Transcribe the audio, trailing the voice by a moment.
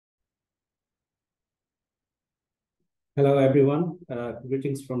Hello, everyone.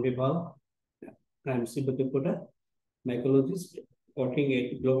 Greetings from Nepal. I'm Shiva Devkota, mycologist working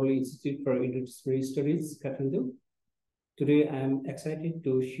at Global Institute for Interdisciplinary Studies, Kathmandu. Today, I'm excited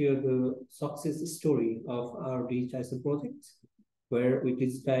to share the success story of our digitization project, where we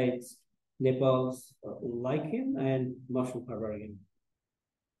digitize Nepal's lichen and mushroom herbarium.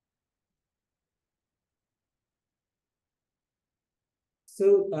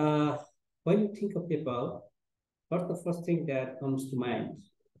 So, when you think of Nepal, what's the first thing that comes to mind?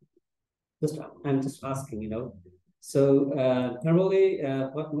 I'm just asking. So normally,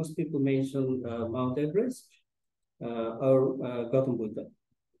 what most people mention Mount Everest or Gautam Buddha.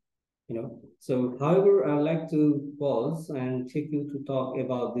 So however, I'd like to pause and take you to talk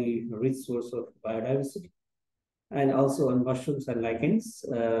about the rich source of biodiversity and also on mushrooms and lichens.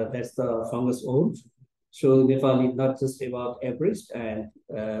 That's the fungus old. So Nepal is not just about Everest and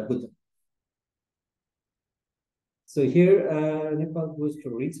Buddha. So here, Nepal goes to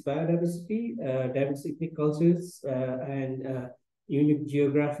rich biodiversity, diverse ethnic cultures, and unique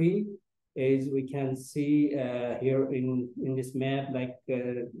geography. As we can see here in this map, like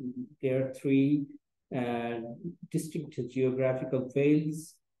there are three distinct geographical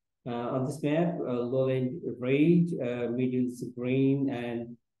veils on this map: lowland red, middle is green,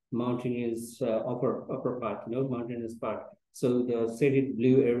 and mountainous upper part. Mountainous part. So the shaded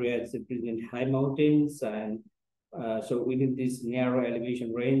blue areas represent high mountains and so within this narrow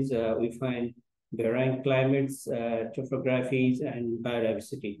elevation range, we find varying climates, topographies, and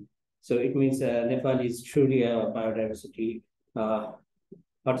biodiversity. So it means Nepal is truly a biodiversity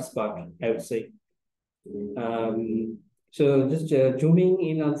hotspot, I would say. So just zooming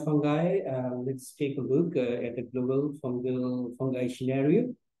in on fungi, let's take a look at the global fungi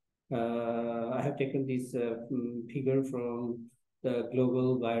scenario. I have taken this figure from the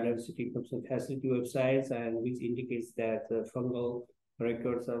Global Biodiversity Conservation Facility websites, and which indicates that fungal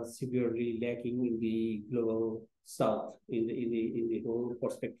records are severely lacking in the global south in the whole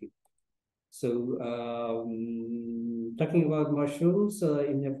perspective. So, talking about mushrooms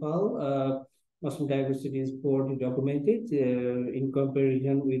in Nepal, mushroom diversity is poorly documented in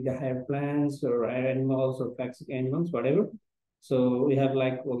comparison with the higher plants or higher animals or toxic animals, whatever. So we have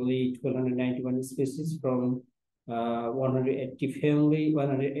like only 1,291 species from 108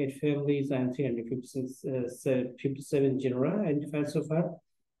 families and 357 genera identified so far.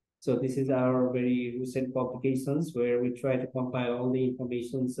 So this is our very recent publications where we try to compile all the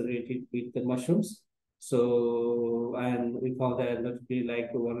information related with the mushrooms. So, and we found that notably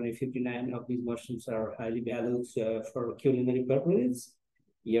like 159 of these mushrooms are highly valued for culinary purposes.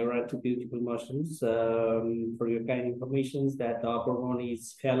 Here are two beautiful mushrooms. For your kind information, that the upper one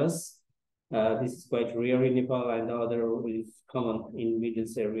is phallus. This is quite rare in Nepal, and the other is common in Middle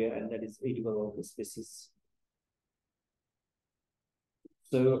area, and that is edible of the species.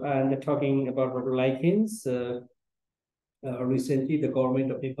 So, and talking about water lichens, recently the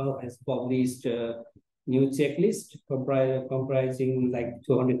government of Nepal has published a new checklist comprising like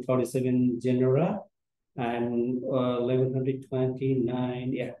 237 genera and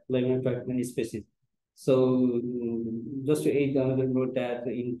 1129 species. So just to add another note that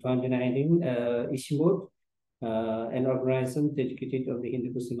in 2019, SYM14, an organization dedicated on the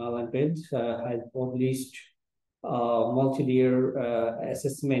Hindu Himalayan belt, has published multi-layer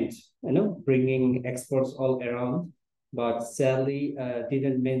assessment, bringing experts all around, but sadly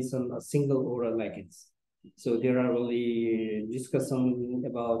didn't mention a single oral lichens. So there are only discussion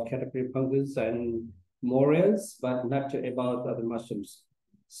about caterpillar fungus and morels, but not about other mushrooms.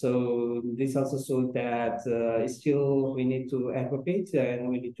 So this also shows that still we need to advocate and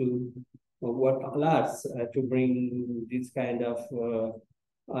we need to work a lot to bring this kind of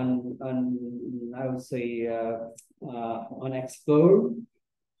I would say unexplored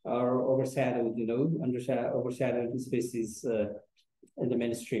or overshadowed, overshadowed species in the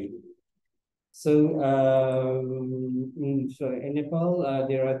mainstream. So, so in Nepal,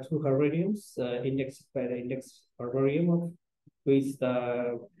 there are two herbariums indexed by the Index Herbarium of which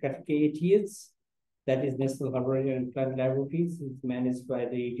the Katkatians, that is National Herbarium and Plant Laboratories, is managed by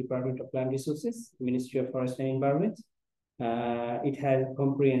the Department of Plant Resources, Ministry of Forest and Environment. It has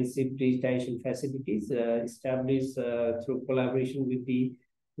comprehensive digitization facilities established through collaboration with the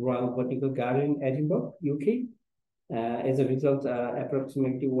Royal Botanical Garden, Edinburgh, UK. As a result,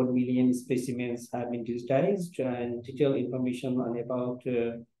 approximately 1 million specimens have been digitized and detailed information on about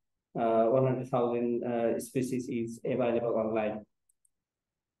 100,000 species is available online.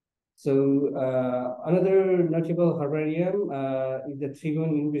 So another notable herbarium is the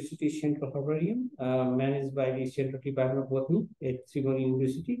Tribhuvan University Central Herbarium, managed by the Central Department of Botany at Tribhuvan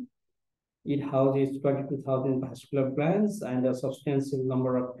University. It houses 22,000 vascular glands and a substantial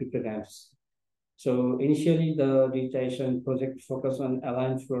number of cryptograms. So initially, the digitization project focused on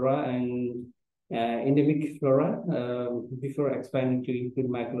alien flora and endemic flora before expanding to include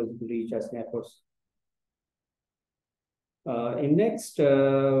mycological research networks. In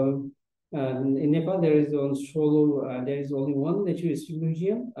Nepal, there is only one nature history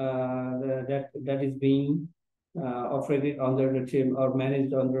museum that is being operated under the team or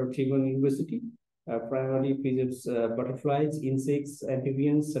managed under Tribhuvan University. Primarily preserves butterflies, insects,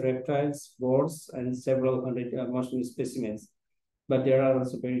 amphibians, reptiles, birds, and several hundred mushroom specimens. But there are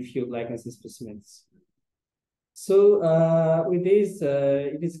also very few lichens specimens. So with this,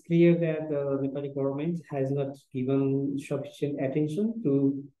 it is clear that the Nepali government has not given sufficient attention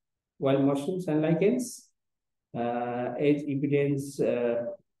to wild mushrooms and lichens, as evidenced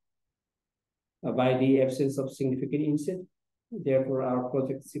by the absence of significant insight. Therefore, our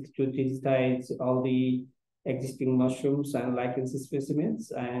project seeks to digitize all the existing mushrooms and lichens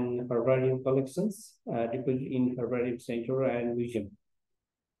specimens and herbarium collections deposited in herbarium center and museum.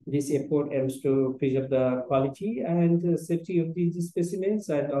 This effort aims to preserve the quality and safety of these specimens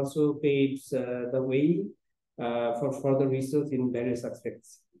and also paves the way for further research in various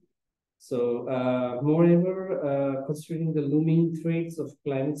aspects. So, moreover, considering the looming threats of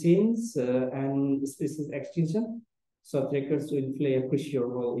climate change and species extinction, such records will play a crucial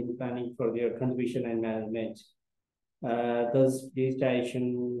role in planning for their conservation and management. Thus,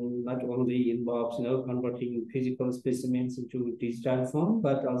 digitization not only involves converting physical specimens into digital form,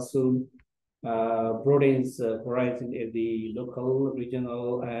 but also broadens horizon at the local,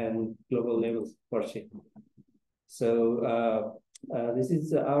 regional, and global levels per se. So this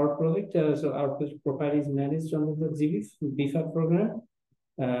is our project. So our profile is managed under the BIFA program,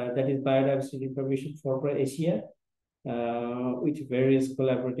 that is Biodiversity Information for Asia, with various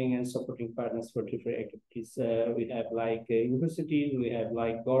collaborating and supporting partners for different activities. We have like universities, we have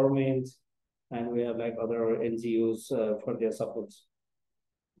like governments, and we have like other NGOs for their support.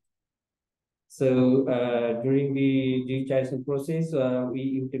 So during the digitization process,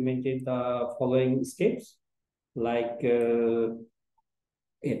 we implemented the following steps, like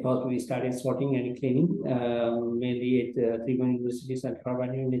first we started sorting and cleaning, mainly at Tribhuvan University's and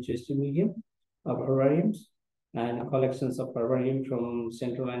Herbarium Nature History Museum of herbariums, and collections of herbarium from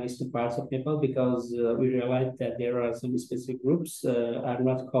central and eastern parts of Nepal, because we realized that there are some specific groups are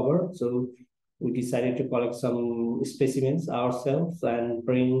not covered. So we decided to collect some specimens ourselves and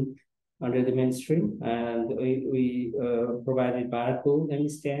bring under the mainstream. And we provided barcode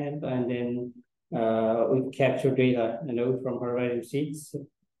and stamp, and then we capture data, from herbarium seeds,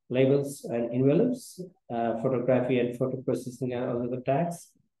 labels, and envelopes, photography and photo processing and other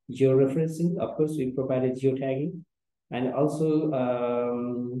tags. Georeferencing, of course, we provided geotagging, and also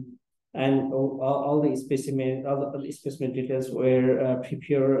all the specimen details were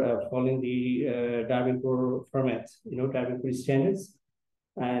prepared following the Darwin-Core format, Darwin-Core standards,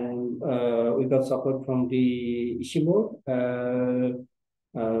 and we got support from the ISHI board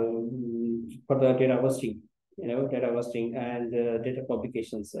for the data hosting, and data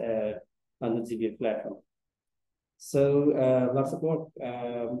publications on the GBF platform. So lots of work,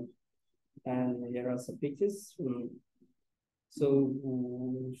 and here are some pictures. So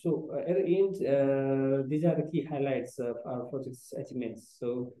at the end, these are the key highlights of our project's achievements.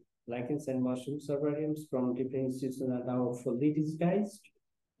 So lichens and mushrooms herbariums from different institutions are now fully digitized.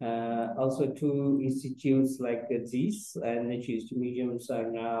 Also, 2 institutes like these and Nature History Museums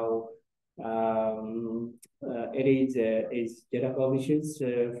are now is data publishers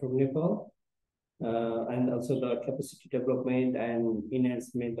from Nepal. And also the capacity development and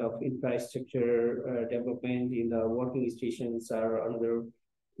enhancement of infrastructure development in the working stations are another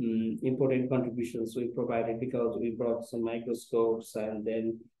important contributions we provided, because we brought some microscopes, and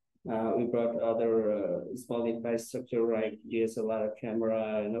then we brought other small infrastructure like DSLR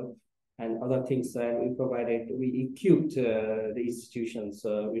camera, and other things that we provided. We equipped the institutions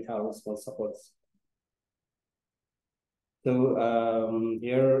with our small supports. So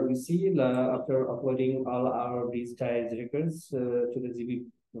here we see after uploading all our digitized records to the GB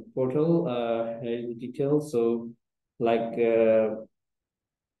portal, in detail. So like,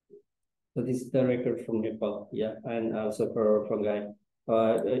 so this is the record from Nepal, yeah, and also for fungi.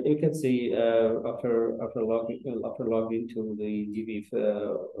 You can see after logging to the GB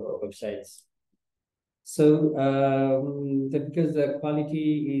websites. So because the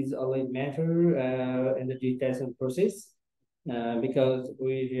quality is always matter in the digitization process. Because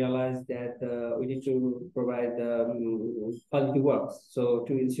we realized that we need to provide quality works. So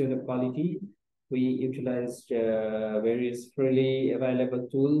to ensure the quality, we utilized various freely available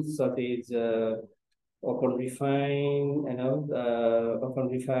tools such as OpenRefine,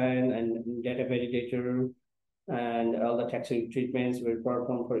 OpenRefine and data validator, and all the taxonomic treatments were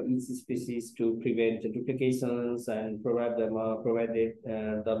performed for each species to prevent duplications and provide the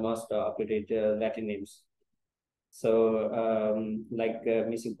most updated Latin names. So, like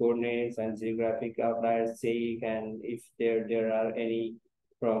missing coordinates and geographic outliers, sake, and if there are any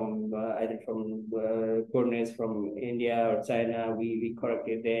from either from coordinates from India or China, we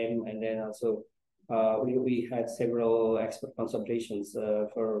corrected them, and then also we had several expert consultations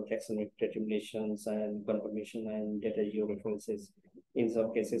for taxonomic determinations and confirmation and data georeferences. In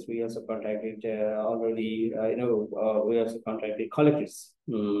some cases, we also contacted we also contacted collectors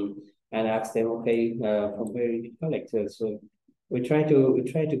and asked them, okay, from where you collect. So we try to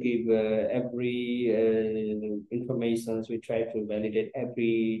give every information. We try to validate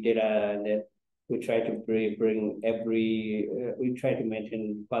every data, and then we try to bring every. We try to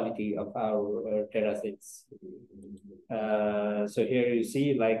maintain quality of our data sets. So here you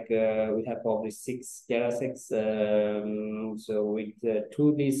see, like we have published 6 data sets. So with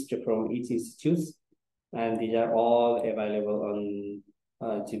 2 lists from each institute, and these are all available on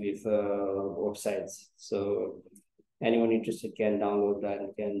GBIF websites. So anyone interested can download that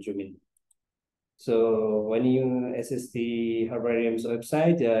and can zoom in. So when you access the herbarium's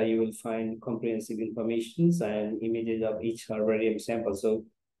website, you will find comprehensive information and images of each herbarium sample. So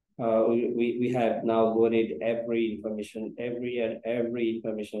we have now loaded every information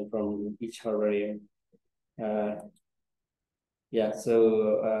from each herbarium. Yeah, so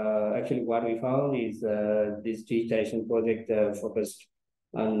actually what we found is this digitization project focused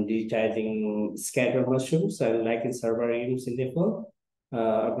on digitizing scattered mushrooms and lichens herbariums in Nepal,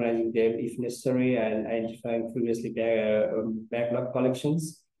 organizing them if necessary, and identifying previously backlog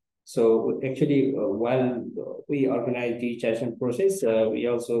collections. So actually, while we organize the digitization process, we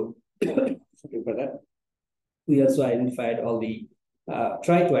also sorry for that. We also identified all the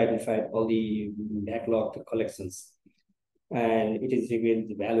tried to identify all the backlogged collections, and it is revealed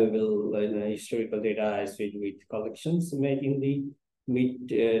valuable historical data associated with collections made in the mid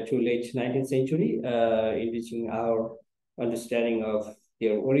to late 19th century, enriching our understanding of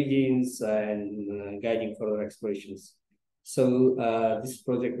their origins and guiding further explorations. So this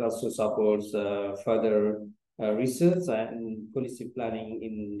project also supports further research and policy planning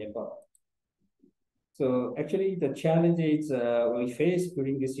in Nepal. So actually, the challenges we faced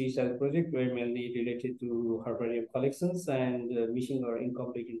during this research project were mainly related to herbarium collections and missing or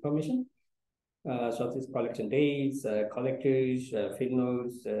incomplete information, such as collection dates, collectors, field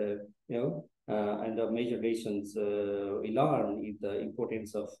notes, and the major lessons we learned is the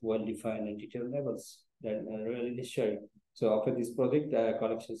importance of well-defined and detailed levels that are really necessary. So after this project,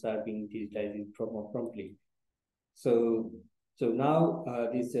 collections are being digitized promptly. So now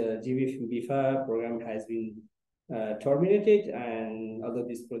this GBIF program has been terminated, and although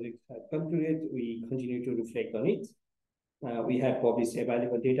this project has concluded, we continue to reflect on it. We have published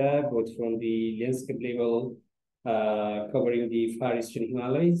available data both from the landscape level, covering the far eastern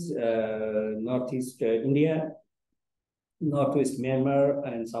Himalayas, northeast India, northwest Myanmar,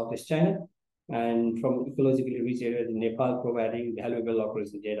 and southwest China, and from ecologically rich areas in Nepal, providing valuable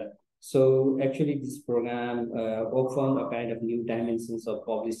operation data. So actually, this program opened a kind of new dimensions of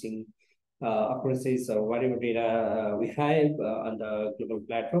publishing occurrences or whatever data we have on the global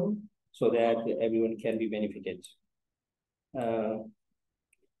platform, so that everyone can be benefited.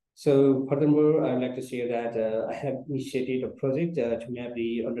 So furthermore, I would like to share that I have initiated a project to map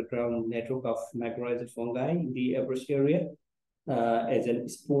the underground network of mycorrhizal fungi in the Everest area as a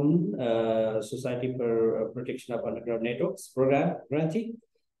SPOON, Society for Protection of Underground Networks program grantee.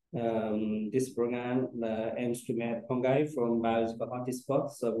 This program aims to map fungi from biological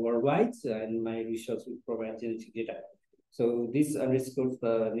hotspots worldwide, and my research will provide genetic data. So this underscores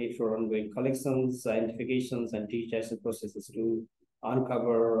the need for ongoing collections, identifications, and digitization processes to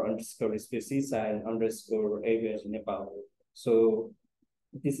uncover undiscovered species and underscore areas in Nepal. So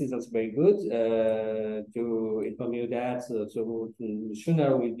this is also very good to inform you that. So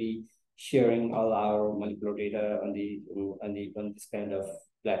sooner we'll be sharing all our molecular data on this kind of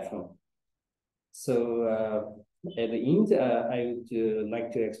platform. So at the end, I would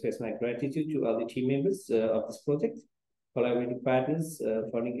like to express my gratitude to all the team members of this project, collaborating partners,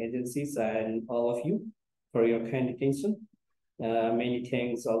 funding agencies, and all of you for your kind attention. Many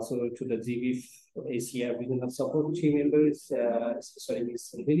thanks also to the GBIF ACR regional support team members, especially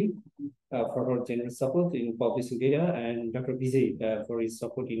Ms. Lily, for her generous support in publishing data, and Dr. Vijay for his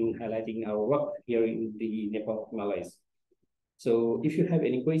support in highlighting our work here in the Nepal Himalayas. So if you have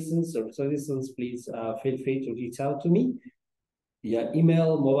any questions or suggestions, please feel free to reach out to me via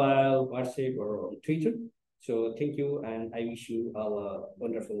email, mobile, WhatsApp, or on Twitter. So thank you, and I wish you all a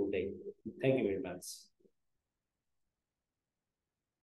wonderful day. Thank you very much.